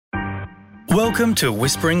Welcome to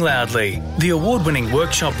Whispering Loudly, the award-winning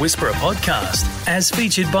Workshop Whisperer podcast, as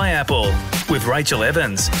featured by Apple, with Rachel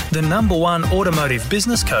Evans, the #1 automotive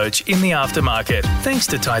business coach in the aftermarket, thanks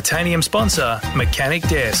to titanium sponsor Mechanic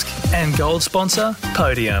Desk and gold sponsor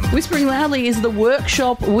Podium. Whispering Loudly is the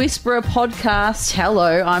Workshop Whisperer podcast.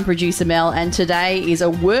 Hello, I'm producer Mel, and today is a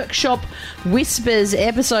Workshop Whispers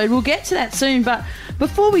episode. We'll get to that soon, but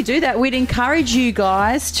before we do that, we'd encourage you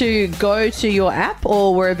guys to go to your app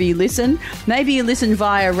or wherever you listen. Maybe you listen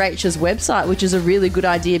via Rachel's website, which is a really good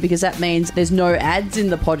idea because that means there's no ads in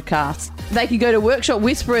the podcast. They can go to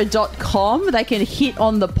workshopwhisperer.com. They can hit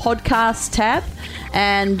on the podcast tab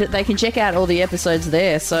and they can check out all the episodes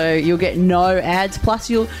there. So you'll get no ads. Plus,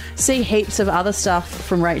 you'll see heaps of other stuff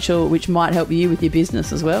from Rachel, which might help you with your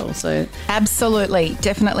business as well. So absolutely.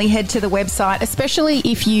 Definitely head to the website, especially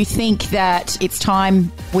if you think that it's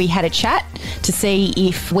time we had a chat to see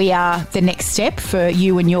if we are the next step for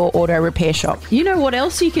you and your auto repair shop. You know what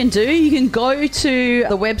else you can do? You can go to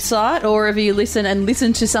the website or wherever you listen and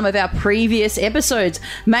listen to some of our previous episodes.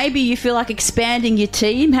 Maybe you feel like expanding your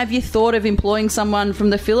team. Have you thought of employing someone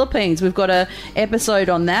from the Philippines? We've got an episode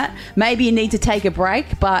on that. Maybe you need to take a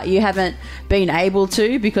break, but you haven't been able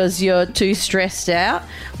to because you're too stressed out.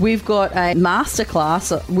 We've got a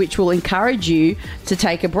masterclass which will encourage you to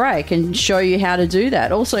take a break and show you how to do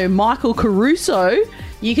that. Also, Michael Caruso,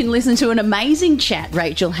 you can listen to an amazing chat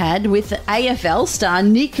Rachel had with AFL star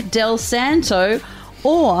Nick Del Santo,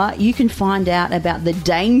 or you can find out about the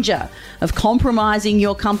danger of compromising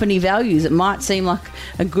your company values. It might seem like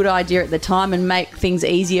a good idea at the time and make things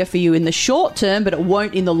easier for you in the short term, but it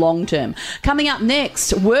won't in the long term. Coming up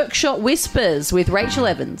next, Workshop Whispers with Rachel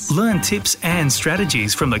Evans. Learn tips and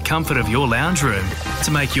strategies from the comfort of your lounge room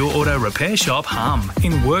to make your auto repair shop hum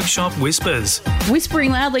in Workshop Whispers.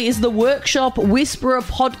 Whispering Loudly is the Workshop Whisperer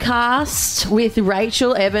podcast with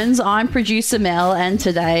Rachel Evans. I'm producer Mel, and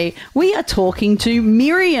today we are talking to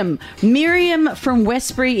Miriam. Miriam from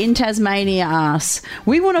Westbury in Tasmania asks,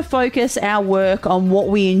 we want to focus our work on what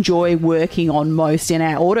we enjoy working on most in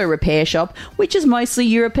our auto repair shop, which is mostly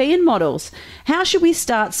European models. How should we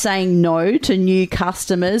start saying no to new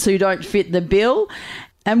customers who don't fit the bill?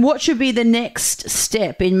 And what should be the next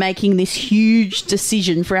step in making this huge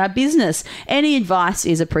decision for our business? Any advice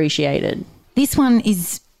is appreciated. This one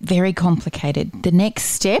is very complicated. The next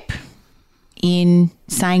step in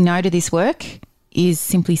saying no to this work is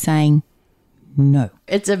simply saying no.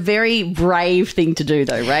 It's a very brave thing to do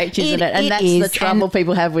though, Rach, isn't it? And that's the trouble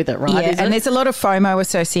people have with it, right? Yeah, and there's a lot of FOMO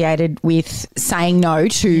associated with saying no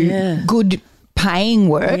to good paying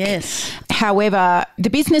work. Yes. However, the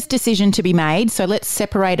business decision to be made, so let's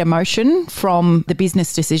separate emotion from the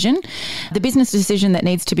business decision. The business decision that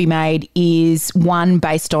needs to be made is one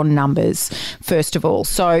based on numbers, first of all.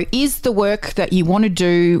 So is the work that you want to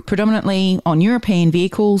do predominantly on European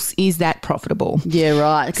vehicles, is that profitable? Yeah,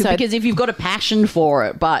 right. Because if you've got a passion for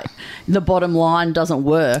it, but the bottom line doesn't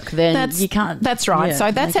work, then you can't. That's right. Yeah,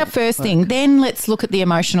 so that's our first thing. Then let's look at the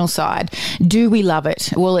emotional side. Do we love it?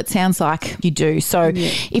 Well, it sounds like you do. So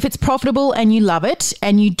if it's profitable and you love it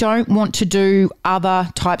and you don't want to do other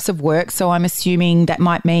types of work, so I'm assuming that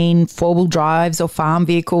might mean four-wheel drives or farm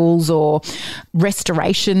vehicles or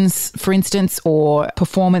restorations, for instance, or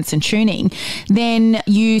performance and tuning, then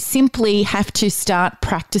you simply have to start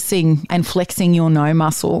practicing and flexing your no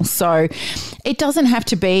muscle. So it doesn't have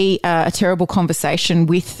to be a terrible conversation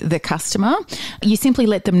with the customer. You simply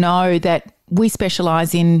let them know that we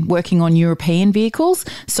specialise in working on European vehicles.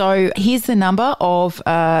 So here's the number of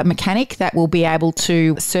a mechanic that will be able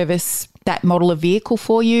to service that model of vehicle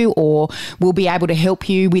for you, or will be able to help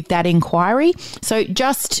you with that inquiry. So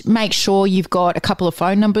just make sure you've got a couple of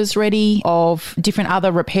phone numbers ready of different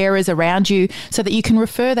other repairers around you so that you can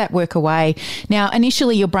refer that work away. Now,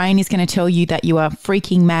 initially your brain is going to tell you that you are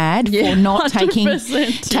freaking mad for not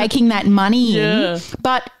taking that money in,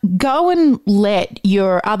 but go and let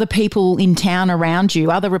your other people in town around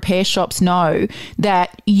you, other repair shops, know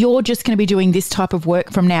that you're just going to be doing this type of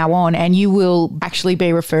work from now on, and you will actually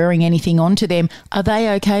be referring anything on to them. Are they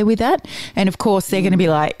okay with that? And of course they're going to be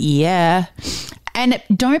like, yeah. And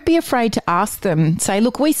don't be afraid to ask them. Say,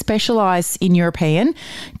 look, we specialise in European.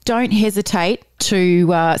 Don't hesitate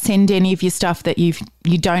to send any of your stuff that you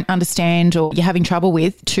don't understand or you're having trouble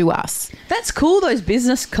with to us. That's cool, those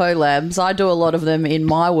business collabs. I do a lot of them in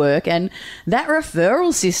my work, and that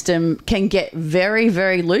referral system can get very,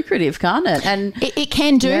 very lucrative, can't it? And it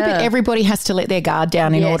can do, but everybody has to let their guard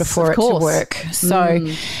down in order for it to work. So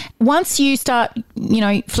once you start,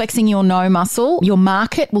 flexing your no muscle, your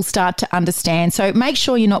market will start to understand. So make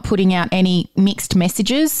sure you're not putting out any mixed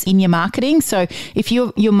messages in your marketing. So if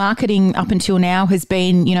you're marketing up until now now has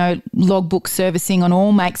been, logbook servicing on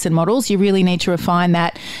all makes and models. You really need to refine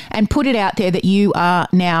that and put it out there that you are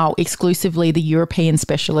now exclusively the European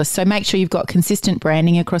specialist. So make sure you've got consistent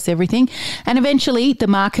branding across everything. And eventually the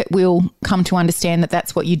market will come to understand that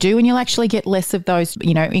that's what you do, and you'll actually get less of those,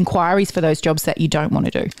 inquiries for those jobs that you don't want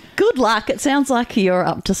to do. Good luck. It sounds like you're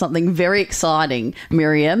up to something very exciting,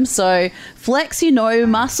 Miriam. So flex your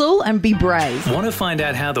muscle and be brave. Want to find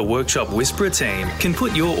out how the Workshop Whisperer team can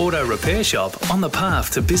put your auto repair shop on the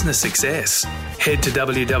path to business success? Head to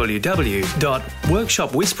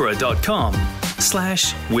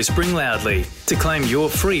www.workshopwhisperer.com/whispering loudly to claim your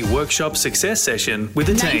free workshop success session with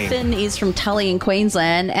the team. Nathan is from Tully in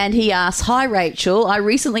Queensland, and he asks, "Hi Rachel, I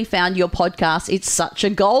recently found your podcast. It's such a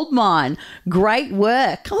gold mine. Great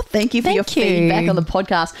work." Oh, thank you for your feedback on the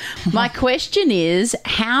podcast. My question is,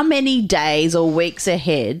 how many days or weeks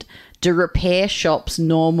ahead do repair shops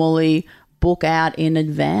normally book out in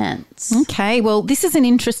advance? Okay, well, this is an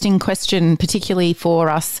interesting question, particularly for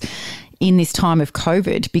us in this time of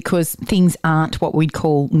COVID, because things aren't what we'd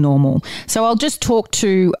call normal. So I'll just talk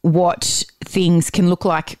to what things can look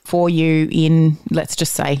like for you in, let's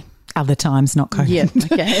just say, other times, not COVID. Yeah,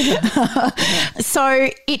 okay. So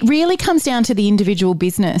it really comes down to the individual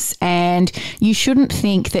business, and you shouldn't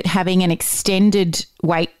think that having an extended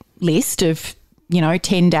wait list of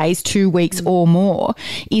 10 days, 2 weeks or more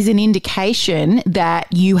is an indication that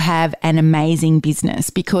you have an amazing business,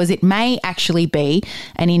 because it may actually be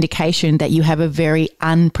an indication that you have a very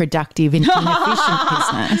unproductive and inefficient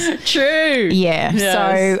business. True. Yeah. Yes.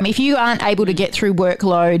 So if you aren't able to get through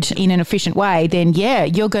workload in an efficient way, then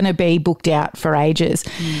you're going to be booked out for ages.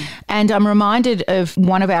 And I'm reminded of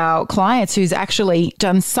one of our clients who's actually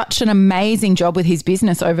done such an amazing job with his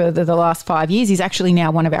business over the last 5 years. He's actually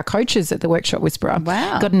now one of our coaches at the Workshop Whisperer.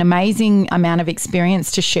 Wow. Got an amazing amount of experience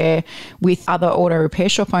to share with other auto repair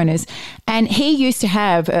shop owners. And he used to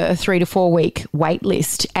have a 3 to 4 week wait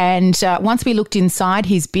list. And once we looked inside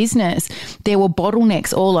his business, there were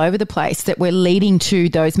bottlenecks all over the place that were leading to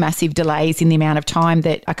those massive delays in the amount of time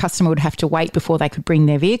that a customer would have to wait before they could bring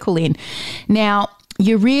their vehicle in. Now,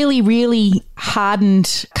 your really, really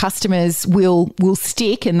hardened customers will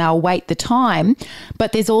stick and they'll wait the time,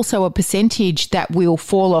 but there's also a percentage that will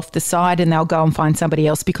fall off the side and they'll go and find somebody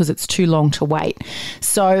else because it's too long to wait.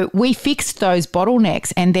 So we fixed those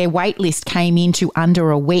bottlenecks and their wait list came into under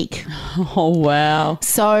a week. Oh, wow.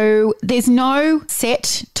 So there's no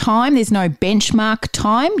set time, there's no benchmark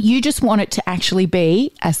time. You just want it to actually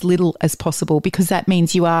be as little as possible, because that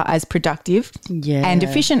means you are as productive and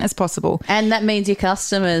efficient as possible. And that means your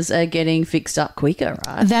customers are getting fixed up quicker,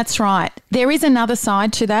 right? That's right. There is another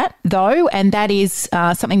side to that, though, and that is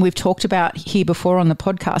something we've talked about here before on the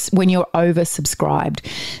podcast, when you're oversubscribed,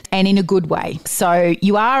 and in a good way. So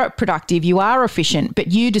you are productive, you are efficient,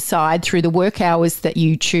 but you decide through the work hours that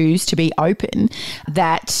you choose to be open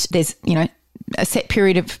that there's, a set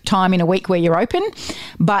period of time in a week where you're open,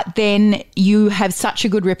 but then you have such a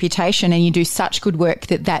good reputation and you do such good work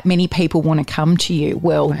that many people want to come to you.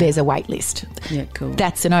 Well, there's a wait list. Yeah, cool.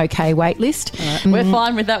 That's an okay wait list. Right. We're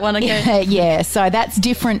fine with that one again. Yeah, so that's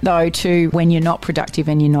different though to when you're not productive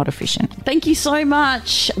and you're not efficient. Thank you so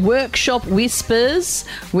much. Workshop Whispers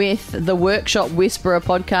with the Workshop Whisperer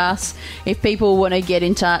podcast. If people want to get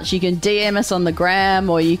in touch, you can DM us on the gram,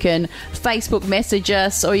 or you can Facebook message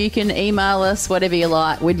us, or you can email us, whatever you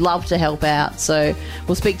like. We'd love to help out. So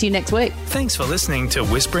we'll speak to you next week. Thanks for listening to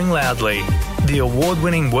Whispering Loudly, the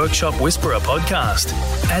award-winning Workshop Whisperer podcast,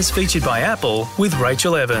 as featured by Apple with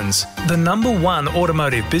Rachel Evans, the #1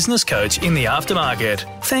 automotive business coach in the aftermarket.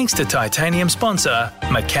 Thanks to Titanium sponsor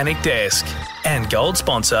Mechanic Desk and gold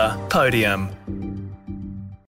sponsor Podium.